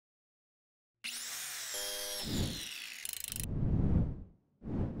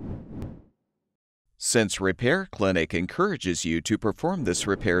Since Repair Clinic encourages you to perform this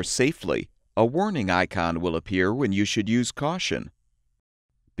repair safely, a warning icon will appear when you should use caution.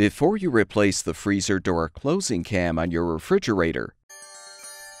 Before you replace the freezer door closing cam on your refrigerator,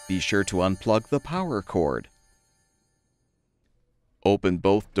 be sure to unplug the power cord. Open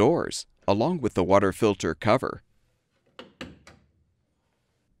both doors, along with the water filter cover.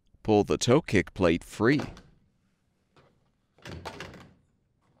 Pull the toe kick plate free.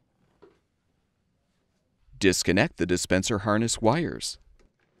 Disconnect the dispenser harness wires.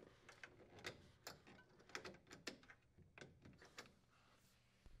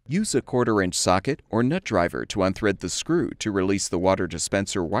 Use a 1/4-inch socket or nut driver to unthread the screw to release the water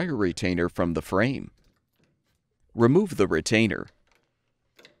dispenser wire retainer from the frame. Remove the retainer.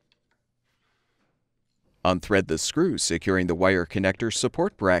 Unthread the screw securing the wire connector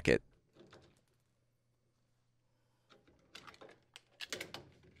support bracket.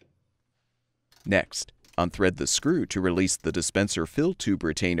 Next, unthread the screw to release the dispenser fill tube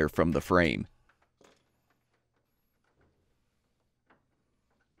retainer from the frame.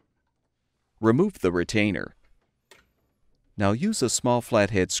 Remove the retainer. Now use a small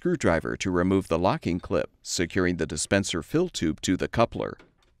flathead screwdriver to remove the locking clip, securing the dispenser fill tube to the coupler.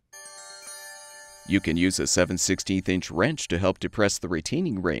 You can use a 7/16" wrench to help depress the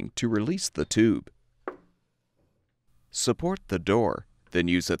retaining ring to release the tube. Support the door, then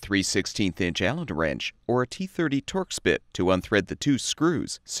use a 3/16" Allen wrench or a T30 Torx bit to unthread the 2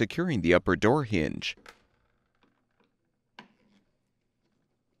 screws securing the upper door hinge.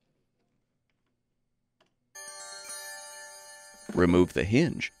 Remove the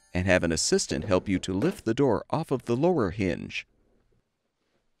hinge and have an assistant help you to lift the door off of the lower hinge.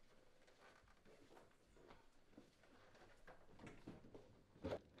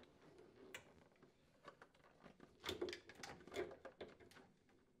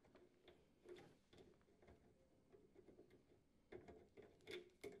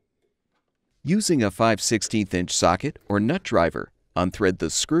 Using a 5/16" socket or nut driver, unthread the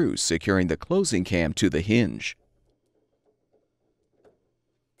screw securing the closing cam to the hinge.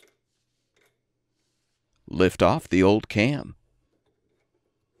 Lift off the old cam.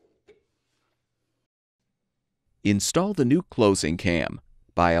 Install the new closing cam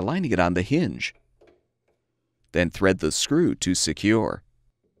by aligning it on the hinge. Then thread the screw to secure.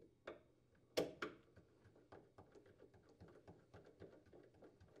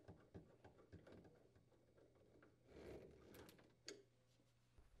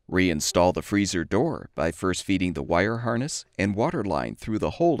 Reinstall the freezer door by first feeding the wire harness and water line through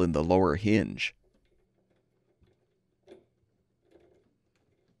the hole in the lower hinge.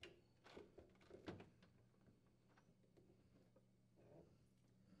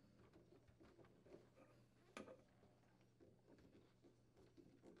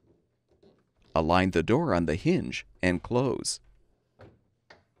 Align the door on the hinge and close.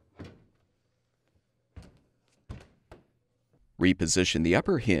 Reposition the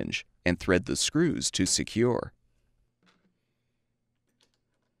upper hinge and thread the screws to secure.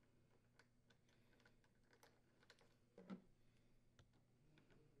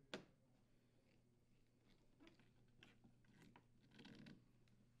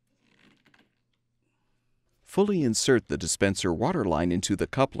 Fully insert the dispenser water line into the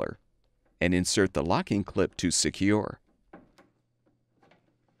coupler and insert the locking clip to secure.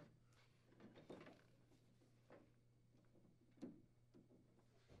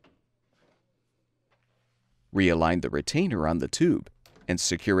 Realign the retainer on the tube and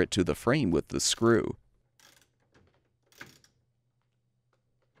secure it to the frame with the screw.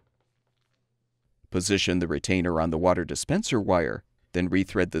 Position the retainer on the water dispenser wire, then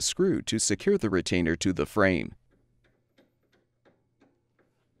rethread the screw to secure the retainer to the frame.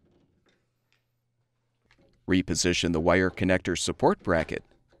 Reposition the wire connector support bracket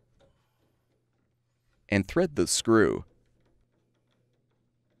and thread the screw.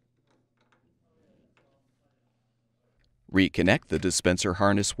 Reconnect the dispenser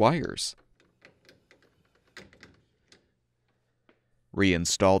harness wires.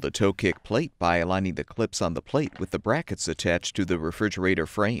 Reinstall the toe kick plate by aligning the clips on the plate with the brackets attached to the refrigerator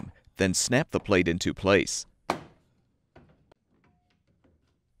frame, then snap the plate into place.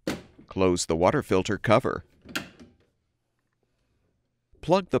 Close the water filter cover.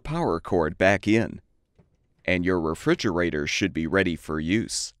 Plug the power cord back in, and your refrigerator should be ready for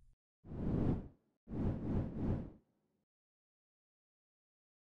use.